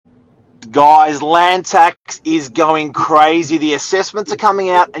Guys, land tax is going crazy. The assessments are coming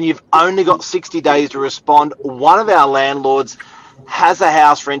out and you've only got 60 days to respond. One of our landlords has a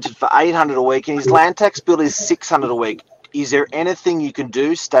house rented for $800 a week and his land tax bill is $600 a week. Is there anything you can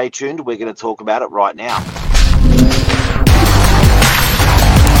do? Stay tuned. We're going to talk about it right now.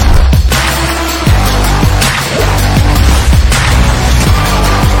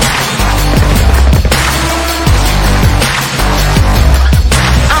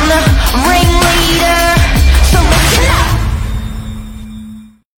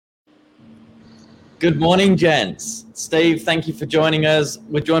 Good morning, gents. Steve, thank you for joining us.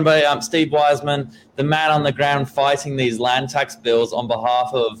 We're joined by Steve Wiseman, the man on the ground fighting these land tax bills on behalf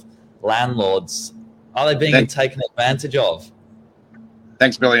of landlords. Are they being taken advantage of?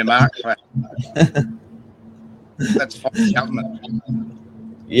 Thanks, Billy and Mark. That's false government.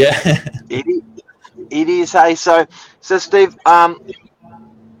 Yeah. It is. Hey, so Steve,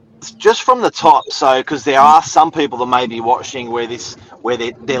 just from the top, so because there are some people that may be watching where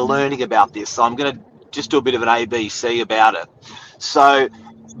they're learning about this, so I'm going to just do a bit of an ABC about it. So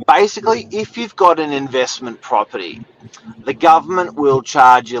basically, if you've got an investment property, the government will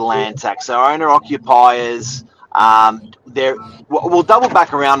charge you land tax. So owner occupiers, we'll double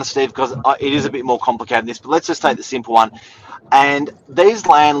back around to Steve because it is a bit more complicated than this, but let's just take the simple one. And these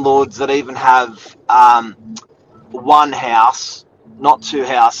landlords that even have one house, not two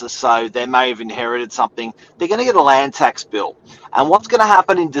houses, so they may have inherited something, they're going to get a land tax bill. And what's going to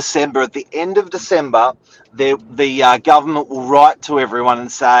happen in December, at the end of December, the government will write to everyone and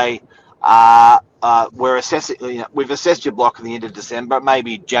say, we're assessing, we've assessed your block at the end of December,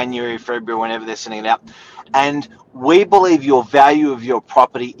 maybe January, February, whenever they're sending it out. And we believe your value of your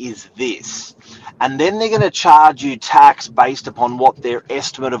property is this. And then they're going to charge you tax based upon what their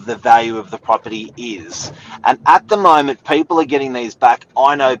estimate of the value of the property is. And at the moment, people are getting these back.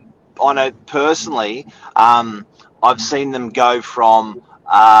 I know personally, I've seen them go from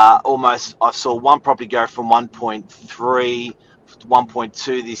I saw one property go from 1.3 to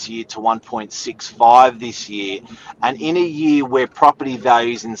 1.2 this year to 1.65 this year. And in a year where property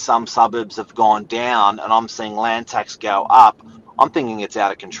values in some suburbs have gone down and I'm seeing land tax go up, I'm thinking it's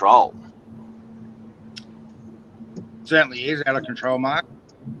out of control. Certainly is out of control, Mark.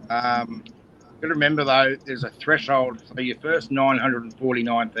 Got to remember though, there's a threshold. So your first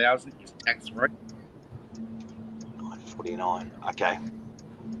 949,000 is tax free. 949. Okay.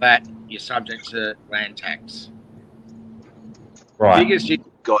 That you're subject to land tax. Right. Biggest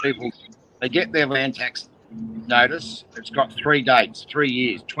people, they get their land tax notice. It's got 3 dates, 3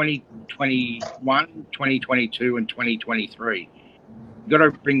 years: 2021, 2022, and 2023. You've got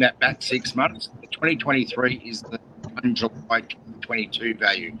to bring that back 6 months. The 2023 is the 1 July 2022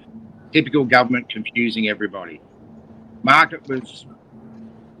 value. Typical government confusing everybody. Market was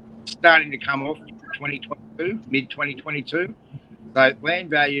starting to come off 2022, mid 2022. So land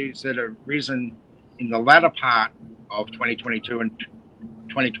values that have risen in the latter part of 2022 and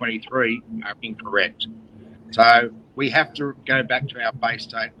 2023 are incorrect. So we have to go back to our base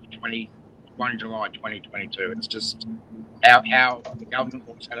date of 1 July 2022. It's just how the government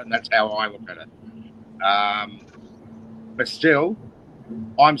looks at it, and that's how I look at it. But still,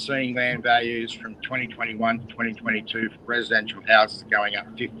 I'm seeing land values from 2021 to 2022 for residential houses going up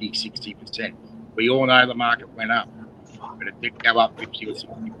 50, 60%. We all know the market went up, but it did go up 50 or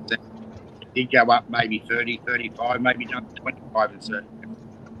 60%. It did go up maybe 30, 35, maybe down to 25 in certain areas.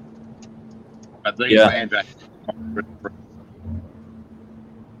 But these land values.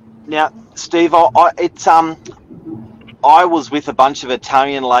 Now, Steve, I was with a bunch of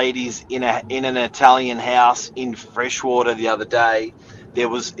Italian ladies in an Italian house in Freshwater the other day. It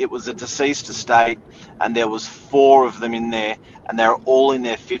was a deceased estate, and there was 4 of them in there, and they're all in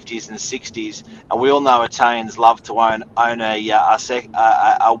their 50s and 60s. And we all know Italians love to own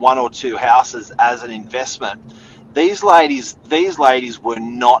a 1 or 2 houses as an investment. These ladies were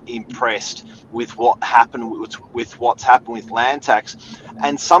not impressed with what happened with what's happened with land tax,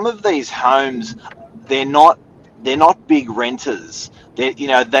 and some of these homes, they're not big renters. They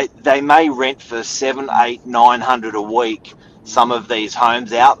may rent for $700, $800, $900 a week. Some of these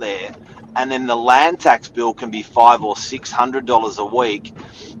homes out there, and then the land tax bill can be $500 or $600 a week.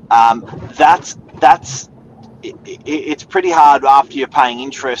 It's pretty hard after you're paying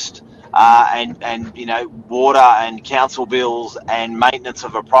interest and water and council bills and maintenance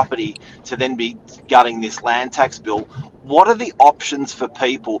of a property to then be gutting this land tax bill. What are the options for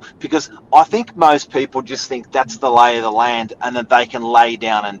people? Because I think most people just think that's the lay of the land and that they can lay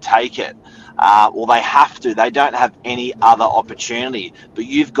down and take it. Or they have to. They don't have any other opportunity. But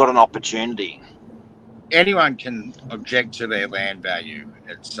you've got an opportunity. Anyone can object to their land value.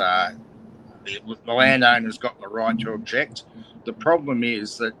 It's the landowner's got the right to object. The problem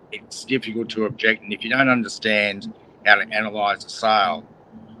is that it's difficult to object, and if you don't understand how to analyse a sale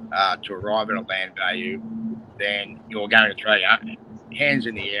to arrive at a land value, then you're going to throw your hands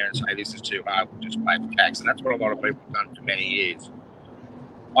in the air and say, this is too hard, we'll just pay the tax. And that's what a lot of people have done for many years.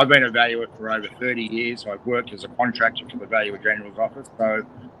 I've been a valuer for over 30 years. I've worked as a contractor for the Valuer General's office, so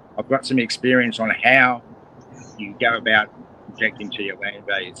I've got some experience on how you go about objecting to your land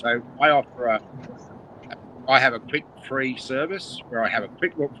value. So I have a quick free service where I have a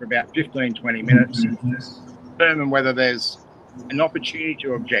quick look for about 15, 20 minutes and determine whether there's an opportunity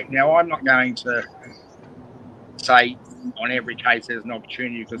to object. Now, I'm not going to say on every case there's an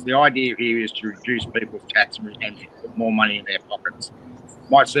opportunity, because the idea here is to reduce people's tax and put more money in their pockets.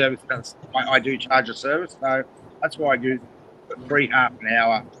 My service I do charge a service, so that's why I do the free half an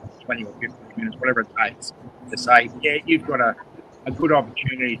hour, 20 or 15 minutes, whatever it takes, to say, yeah, you've got a good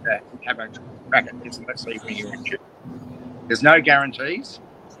opportunity to have a crack at this, and let's see when you're in. There's no guarantees,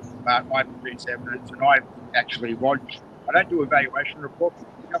 but I produce evidence, and I actually lodge. I don't do a valuation report. The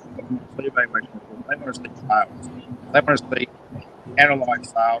government doesn't see a valuation report. They want to see sales. They want to see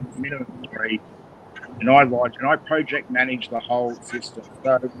analysed sales, minimum 3, and I lodge and I project manage the whole system.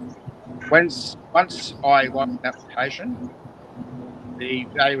 So once I lodge an application, the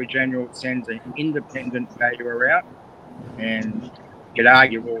Valuer General sends an independent valuer out, and you could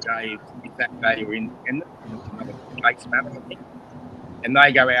argue all day if that valuer independent, it's another case matter, and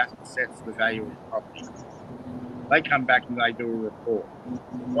they go out and assess the value of the property. They come back and they do a report.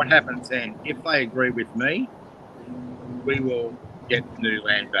 What happens then? If they agree with me, we will get the new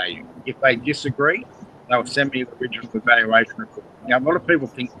land value. If they disagree, they'll send me the original evaluation report. Now, a lot of people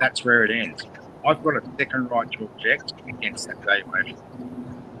think that's where it ends. I've got a second right to object against that valuation.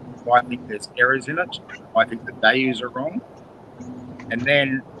 I think there's errors in it. I think the values are wrong. And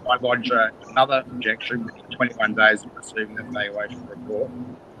then I lodge another objection within 21 days of receiving the valuation report.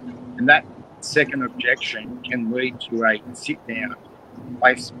 And that second objection can lead to a sit-down,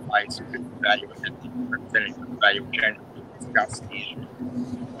 face-to-face with the valuer and representing the Valuer General to discuss the issue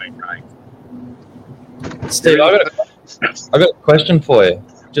being raised. Steve, I've got a question for you.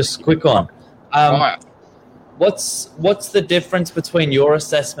 Just a quick one. What's the difference between your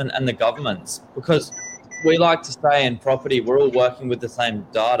assessment and the government's? Because we like to say in property, we're all working with the same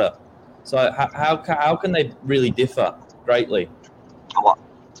data. So how can they really differ greatly?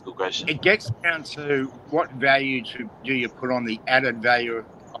 That's a good question. It gets down to what value do you put on the added value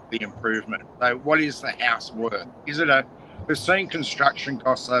of the improvement. So what is the house worth? We've seen construction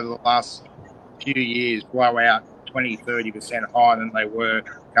costs over the last few years blow out 20-30% higher than they were a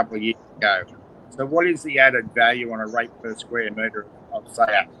couple of years ago. So what is the added value on a rate per square metre of,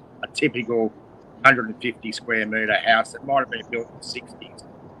 say, a typical 150 square metre house that might have been built in the 60s?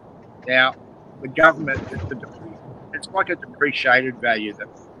 Now, the government, it's like a depreciated value that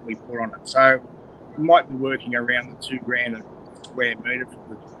we put on it. So we might be working around the $2,000 a square metre for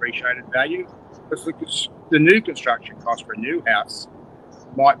the depreciated value. Because the new construction cost for a new house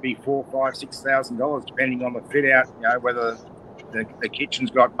might be $4,000, $5,000, $6,000, depending on the fit out, whether the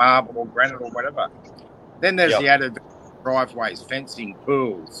kitchen's got marble or granite or whatever. Then there's the added driveways, fencing,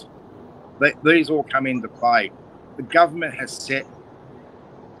 pools. These all come into play. The government has set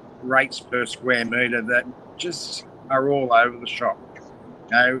rates per square metre that just are all over the shop.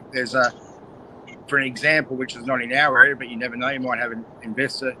 There's for an example, which is not in our area, but you never know, you might have an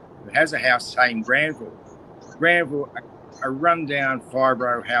investor who has a house, say, in Granville. A rundown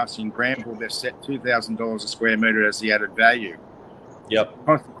fibro house in Granville, they've set $2,000 a square metre as the added value. Yep.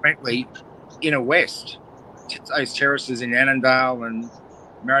 Consequently, Inner West, those terraces in Annandale and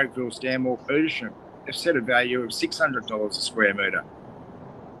Marrickville, Stanmore, Petersham, they've set a value of $600 a square metre.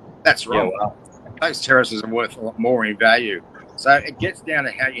 That's wrong. Yeah, wow. Those terraces are worth a lot more in value. So it gets down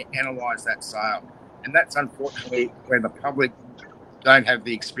to how you analyse that sale. And that's unfortunately where the public don't have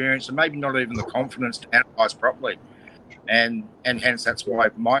the experience and maybe not even the confidence to analyse properly. And hence that's why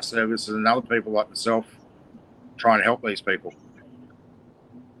my services and other people like myself try and help these people.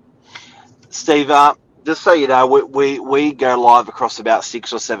 Steve, just so you know, we go live across about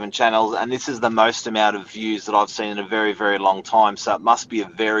 6 or 7 channels, and this is the most amount of views that I've seen in a very, very long time. So it must be a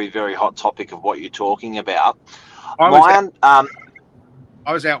very, very hot topic of what you're talking about. I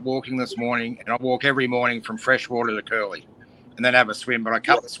was out walking this morning, and I walk every morning from Freshwater to Curly, and then have a swim. But I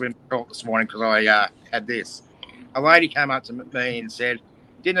cut the swim short this morning because I had this. A lady came up to me and said,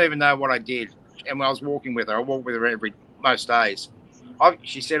 didn't even know what I did. And when I was walking with her, I walk with her most days.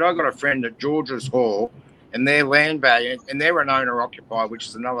 She said, I got a friend at George's Hall, and their land value, and they're an owner-occupier, which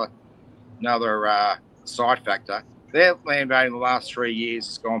is another side factor. Their land value in the last 3 years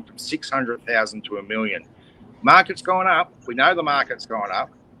has gone from 600,000 to $1 million. Market's gone up. We know the market's gone up.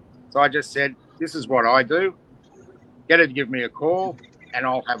 So I just said, this is what I do. Get her to give me a call, and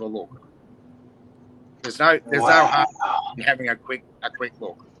I'll have a look. There's no harm in having a quick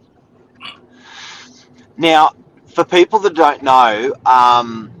look. Now, for people that don't know,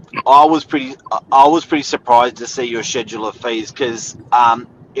 I was pretty surprised to see your schedule of fees, because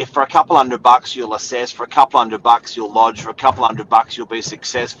if for a couple $100 you'll assess, for a couple $100 you'll lodge, for a couple $100 you'll be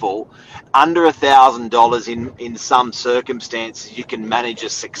successful. Under $1,000 in some circumstances, you can manage a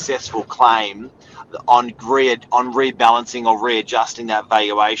successful claim on rebalancing or readjusting that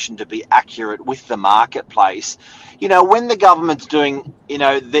valuation to be accurate with the marketplace. You know, when the government's doing, you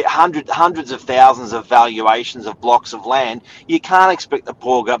know, the hundreds of thousands of valuations of blocks of land, you can't expect the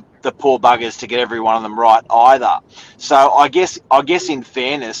poor buggers to get every one of them right either. So I guess in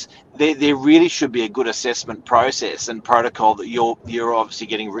fairness, there really should be a good assessment process and protocol that you're obviously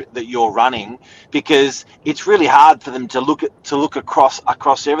that you're running, because it's really hard for them to look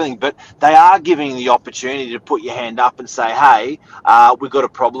across everything. But they are giving the opportunity to put your hand up and say, hey, we've got a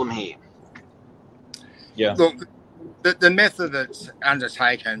problem here. Yeah. Look, the method that's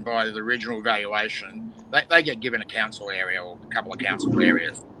undertaken by the original valuation, they get given a council area or a couple of council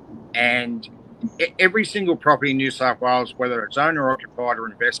areas, and every single property in New South Wales, whether it's owner occupied or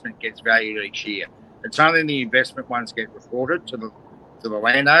investment, gets valued each year. It's only the investment ones get reported to the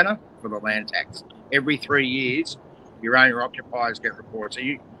landowner for the land tax. Every 3 years, your owner occupiers get reported. So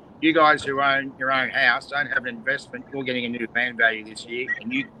you guys who own your own house don't have an investment, you're getting a new land value this year,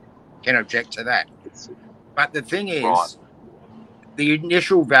 and you can object to that. But the thing is, right, the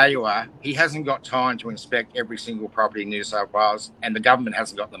initial valuer, he hasn't got time to inspect every single property in New South Wales, and the government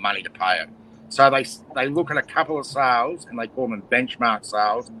hasn't got the money to pay it. So they look at a couple of sales, and they call them benchmark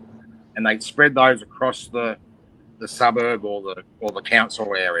sales, and they spread those across the suburb or the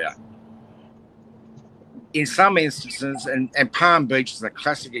council area. In some instances, and Palm Beach is a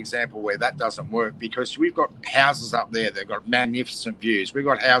classic example where that doesn't work, because we've got houses up there that have got magnificent views. We've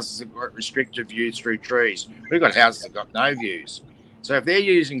got houses that have got restricted views through trees. We've got houses that have got no views. So if they're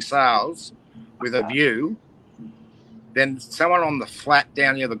using sales with a view, then someone on the flat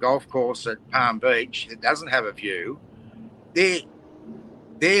down near the golf course at Palm Beach that doesn't have a view,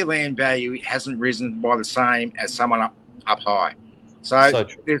 their land value hasn't risen by the same as someone up high. So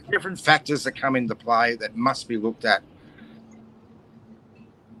there's different factors that come into play that must be looked at.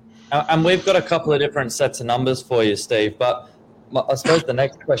 And we've got a couple of different sets of numbers for you, Steve. But I suppose the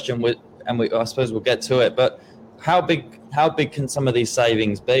next question, I suppose we'll get to it, but how big can some of these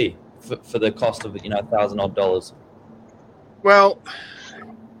savings be for the cost of, $1,000 odd? Well,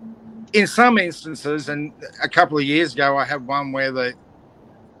 in some instances, and a couple of years ago, I had one where the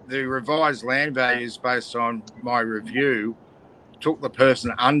revised land values based on my review took the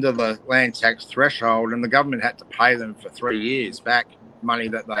person under the land tax threshold, and the government had to pay them for 3 years back money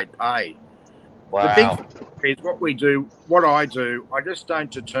that they paid. Wow. The big thing is what I do, I just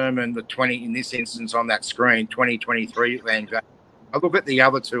don't determine the 20, in this instance on that screen, 2023 land value. I look at the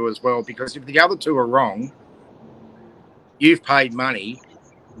other two as well, because if the other two are wrong, you've paid money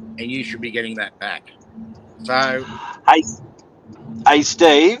and you should be getting that back. So, hey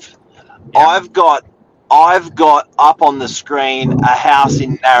Steve, yeah. I've got up on the screen a house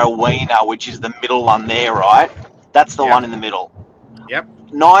in Narrowena, which is the middle one there, right? That's the one in the middle. Yep.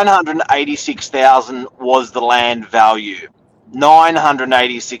 986,000 was the land value.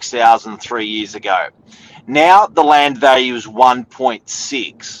 986,000 3 years ago. Now the land value is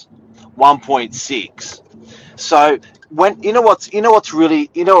 1.6. 1.6. So when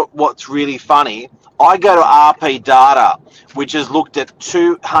what's really funny? I go to RP Data, which has looked at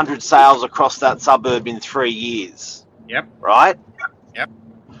 200 sales across that suburb in 3 years. Yep. Right? Yep.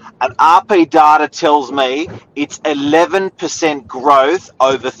 And RP Data tells me it's 11% growth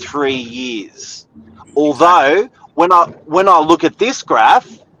over 3 years. Although when I look at this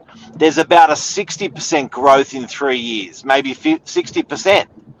graph, there's about a 60% growth in 3 years, maybe 60%.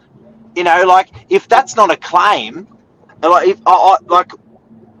 If that's not a claim, I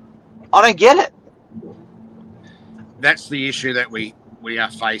don't get it. That's the issue that we are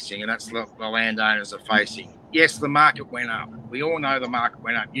facing, and that's what the landowners are facing. Yes, the market went up. We all know the market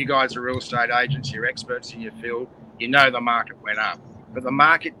went up. You guys are real estate agents, you're experts in your field. You know the market went up. But the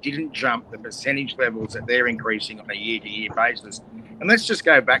market didn't jump the percentage levels that they're increasing on a year-to-year basis. And let's just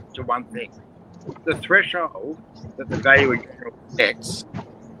go back to one thing. The threshold that the valuer sets,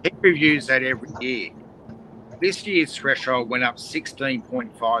 he reviews that every year. This year's threshold went up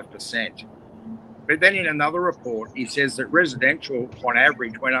 16.5%. But then in another report, he says that residential, on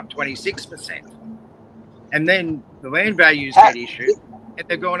average, went up 26%. And then the land values get issued, and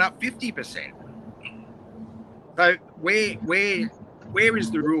they're going up 50%. So where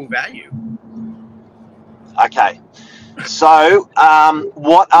is the real value? Okay. So,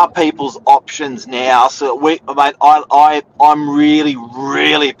 what are people's options now? So, mate, I'm really,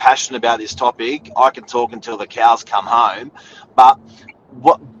 really passionate about this topic. I can talk until the cows come home. But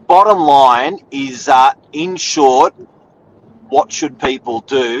bottom line is, in short, what should people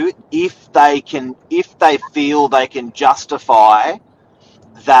do if they feel they can justify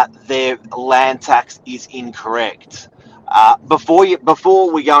that their land tax is incorrect?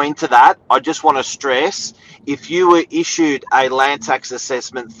 Before we go into that, I just want to stress, if you were issued a land tax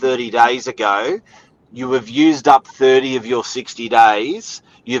assessment 30 days ago, you have used up 30 of your 60 days.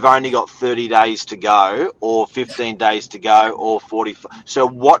 You've only got 30 days to go, or 15 days to go, or 40. So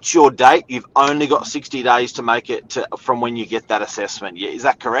what's your date? You've only got 60 days to make it from when you get that assessment. Yeah, is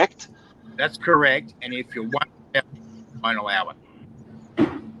that correct? That's correct. And if you're one, you won't allow it.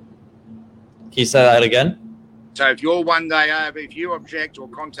 Can you say that again? So if you're 1 day over, if you object or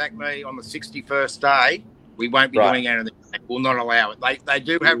contact me on the 61st day, we won't be doing anything. They will not allow it. They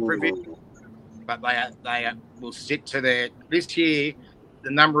do have provision, but they will sit to their. This year,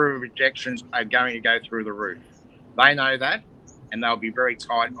 the number of rejections are going to go through the roof. They know that, and they'll be very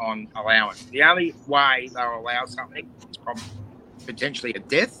tight on allowance. The only way they'll allow something is probably potentially a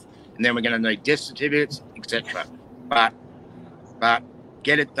death, and then we're going to need death certificates, etc. But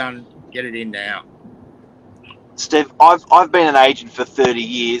get it done, get it in now. Steve, I've been an agent for 30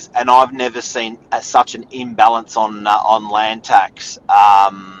 years, and I've never seen such an imbalance on land tax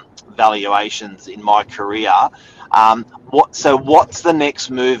valuations in my career. So what's the next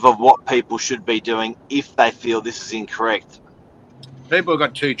move of what people should be doing if they feel this is incorrect? People have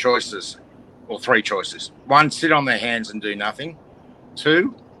got two choices, or three choices. One, sit on their hands and do nothing.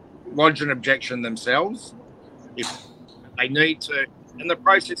 Two, lodge an objection themselves if they need to. And the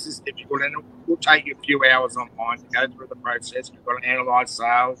process is difficult, and it will take you a few hours online to go through the process. You've got to analyse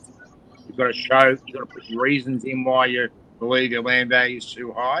sales. You've got to show. You've got to put reasons in why you believe your land value is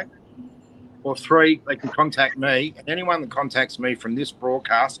too high. Or three, they can contact me. And anyone that contacts me from this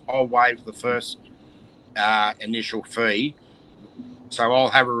broadcast, I'll waive the first initial fee. So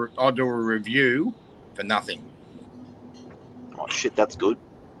I'll do a review for nothing. Oh shit, that's good.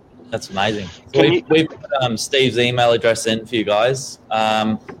 That's amazing. So we put Steve's email address in for you guys.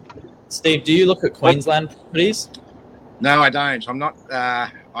 Steve, do you look at Queensland properties? No, I don't. I'm not.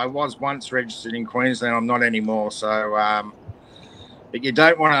 I was once registered in Queensland. I'm not anymore. So, but you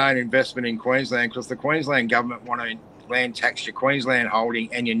don't want to own investment in Queensland because the Queensland government want to land tax your Queensland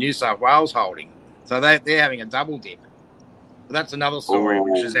holding and your New South Wales holding. So they're having a double dip. But that's another story,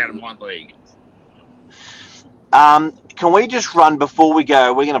 which is out of my league. Can we just run before we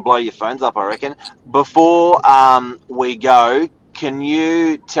go? We're going to blow your phones up, I reckon. Before we go, can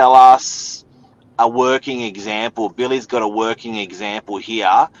you tell us a working example? Billy's got a working example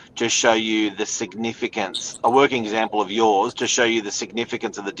here to show you the significance, a working example of yours to show you the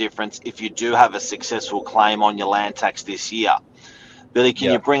significance of the difference if you do have a successful claim on your land tax this year. Billy,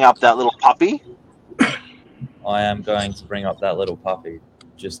 can you bring up that little puppy? I am going to bring up that little puppy.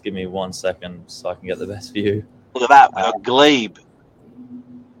 Just give me 1 second so I can get the best view. Look at that, a glebe.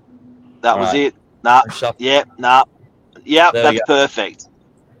 That was it. Nah. Yep, nah. Yep, that's perfect.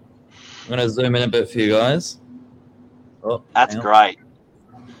 I'm going to zoom in a bit for you guys. Oh, that's great.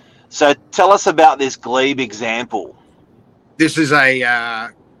 So tell us about this glebe example. This is a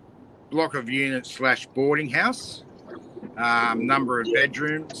block of units / boarding house. Number of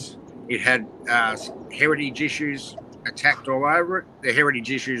bedrooms. It had heritage issues attacked all over it. The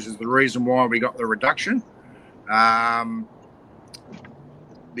heritage issues is the reason why we got the reduction.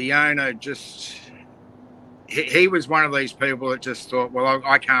 The owner just, he was one of these people that just thought, well,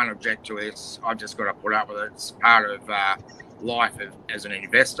 I can't object to this. I've just got to put up with it. It's part of life as an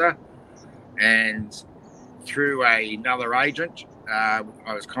investor. And through another agent, I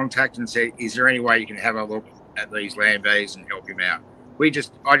was contacted and said, is there any way you can have a look at these land values and help him out? I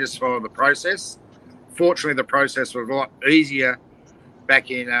just followed the process. Fortunately, the process was a lot easier back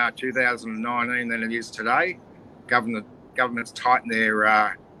in 2019 than it is today. Government's tightened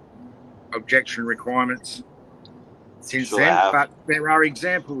their objection requirements since then. But there are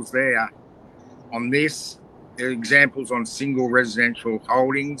examples there on this. There are examples on single residential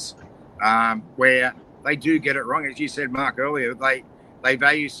holdings where they do get it wrong. As you said, Mark, earlier, they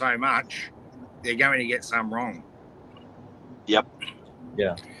value so much, they're going to get some wrong. Yep.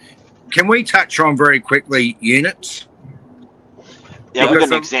 Yeah. Can we touch on very quickly units? Yeah, we've got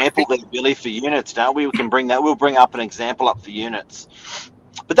an example there, Billy, for units, don't we? We can bring that. We'll bring up an example up for units.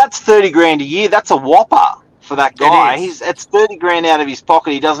 But that's 30 grand a year. That's a whopper. for that guy. is. It's 30 grand out of his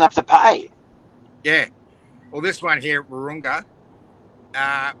pocket. He doesn't have to pay. Yeah. Well, this one here at Wahroonga,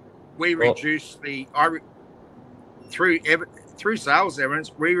 we reduced through sales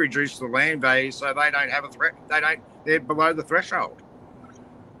evidence, we reduced the land value so they don't have a threat. They're below the threshold.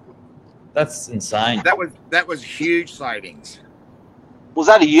 That's insane. That was huge savings. Was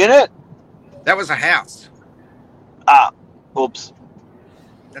that a unit? That was a house. Oops.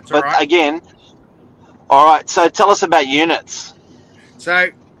 That's all right. Again, all right. So tell us about units. So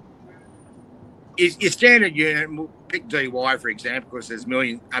your standard unit, and we'll pick DY for example, because there's a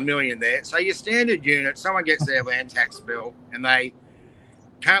million there. So your standard unit, someone gets their land tax bill and they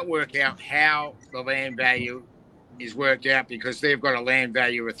can't work out how the land value is worked out because they've got a land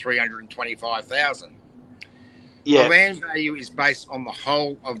value of $325,000. Yeah. The land value is based on the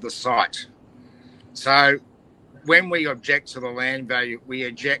whole of the site. So when we object to the land value, we're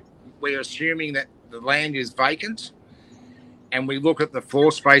assuming that the land is vacant, and we look at the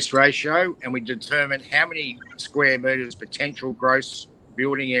floor space ratio and we determine how many square metres potential gross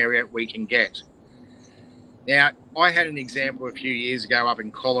building area we can get. Now, I had an example a few years ago up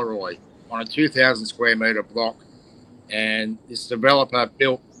in Collaroy on a 2,000 square metre block, and this developer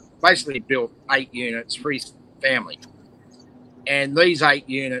basically built 8 units, 3 family. And these 8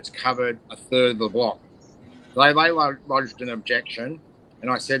 units covered a third of the block. They lodged an objection,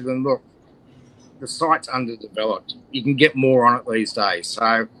 and I said to them, look, the site's underdeveloped. You can get more on it these days.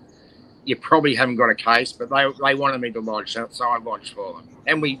 So you probably haven't got a case, but they wanted me to lodge, so I lodged for them.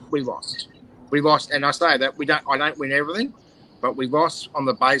 And we lost. We lost, and I say that I don't win everything, but we lost on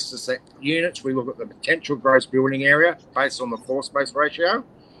the basis that units, we look at the potential gross building area based on the floor space ratio,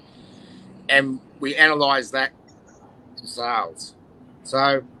 and we analyse that to sales.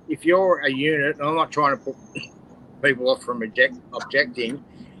 So if you're a unit, and I'm not trying to put people off from objecting,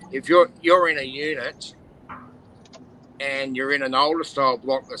 if you're in a unit and you're in an older style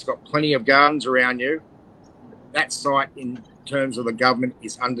block that's got plenty of gardens around you, that site in terms of the government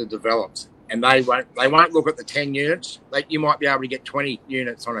is underdeveloped, and they won't look at the 10 units. You might be able to get 20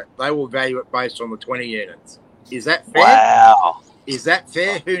 units on it. They will value it based on the 20 units. Is that fair? Wow. Is that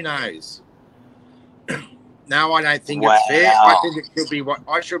fair? Who knows? No, I don't think it's fair. I think it should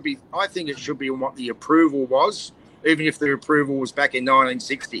be I think it should be what the approval was, even if the approval was back in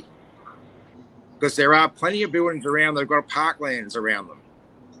 1960. Because there are plenty of buildings around that have got parklands around them.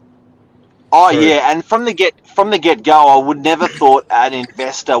 Oh, yeah, and from the get-go, I would never thought an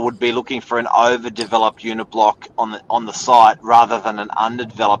investor would be looking for an overdeveloped unit block on the site rather than an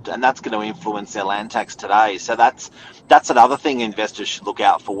underdeveloped, and that's going to influence their land tax today. So that's another thing investors should look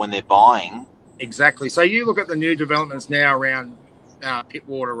out for when they're buying. Exactly. So you look at the new developments now around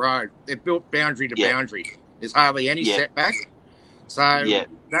Pittwater Road. They're built boundary to boundary. There's hardly any setback. So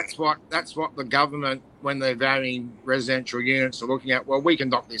that's what the government, when they're valuing residential units, are looking at. Well, we can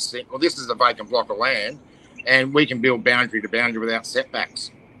knock this thing. Well, this is a vacant block of land, and we can build boundary to boundary without setbacks.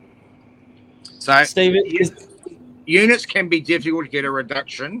 So, Stephen, units can be difficult to get a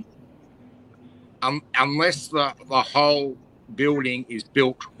reduction unless the whole building is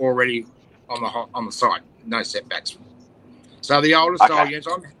built already on the site. No setbacks. So the older style units,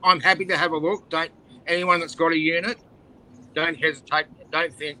 I'm happy to have a look. Anyone that's got a unit, don't hesitate.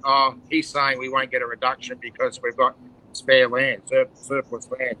 Don't think, he's saying we won't get a reduction because we've got spare land, surplus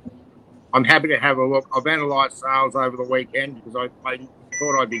land. I'm happy to have a look. I've analysed sales over the weekend because I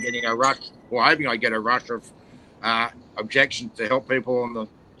thought I'd be getting a rush, or hoping I'd get a rush of objections to help people on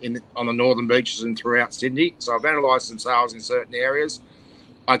the northern beaches and throughout Sydney. So I've analysed some sales in certain areas.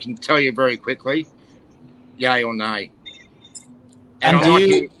 I can tell you very quickly, yay or nay. And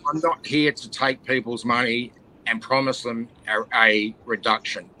I'm not here to take people's money and promise them a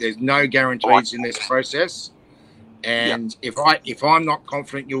reduction. There's no guarantees in this process. And if I'm not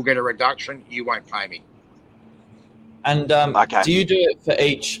confident you'll get a reduction, you won't pay me. And do you do it for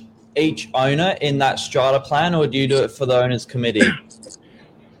each owner in that strata plan, or do you do it for the owners committee?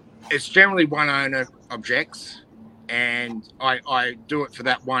 It's generally one owner objects, and I do it for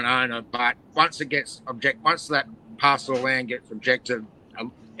that one owner. But once that parcel of land gets objected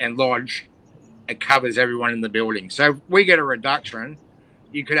and lodged, it covers everyone in the building. So if we get a reduction,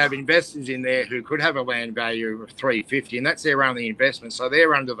 you could have investors in there who could have a land value of $350, and that's their only investment. So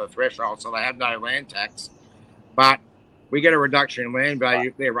they're under the threshold, so they have no land tax. But we get a reduction in land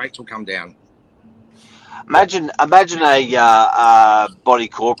value, their rates will come down. Imagine a body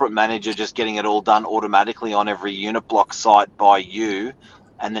corporate manager just getting it all done automatically on every unit block site by you,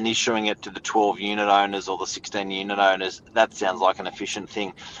 and then issuing it to the 12 unit owners or the 16 unit owners. That sounds like an efficient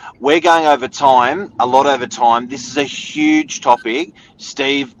thing. We're going over time, a lot over time. This is a huge topic.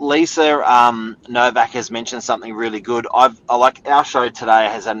 Steve, Lisa Novak has mentioned something really good. I like our show today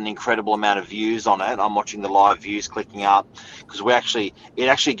has had an incredible amount of views on it. I'm watching the live views clicking up because it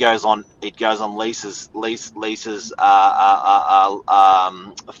actually goes on Lisa's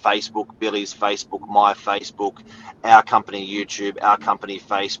Facebook, Billy's Facebook, my Facebook, our company YouTube, our company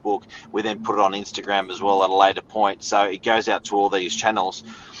Facebook. We then put it on Instagram as well at a later point. So it goes out to all these channels.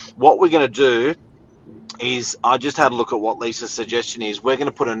 What we're going to do is, I just had a look at what Lisa's suggestion is. We're going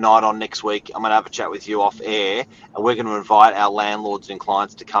to put a night on next week. I'm going to have a chat with you off air, and we're going to invite our landlords and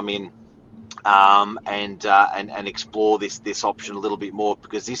clients to come in and explore this option a little bit more,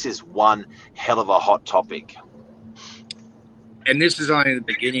 because this is one hell of a hot topic. And this is only the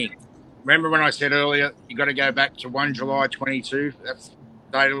beginning. Remember when I said earlier, you got to go back to 1 July 22. That's the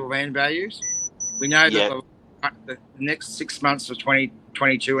date of the land values. We know that the next 6 months of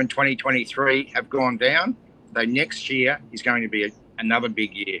 2022 and 2023 have gone down. So next year is going to be another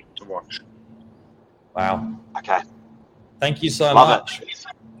big year to watch. Wow. Okay. Thank you so Love much. It.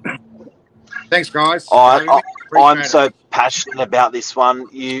 Thanks, guys. I'm so passionate about this one.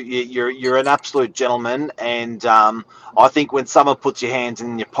 You're an absolute gentleman, and I think when someone puts your hands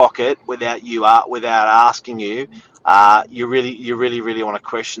in your pocket without asking you, you really want to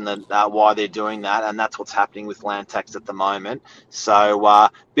question why they're doing that, and that's what's happening with land tax at the moment. So,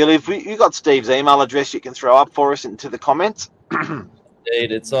 Billy, if you got Steve's email address, you can throw up for us into the comments.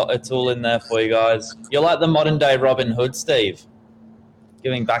 Indeed, it's all in there for you guys. You're like the modern day Robin Hood, Steve,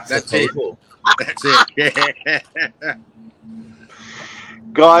 giving back to people. That's it. Yeah.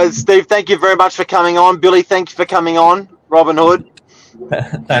 Guys, Steve, thank you very much for coming on. Billy, thank you for coming on. Robin Hood.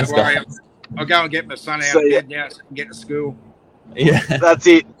 Thanks, guys. I'll go and get my son out of bed now so I can get to school. Yeah. That's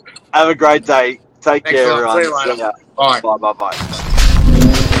it. Have a great day. Take care, everyone. See you later. Bye. Bye.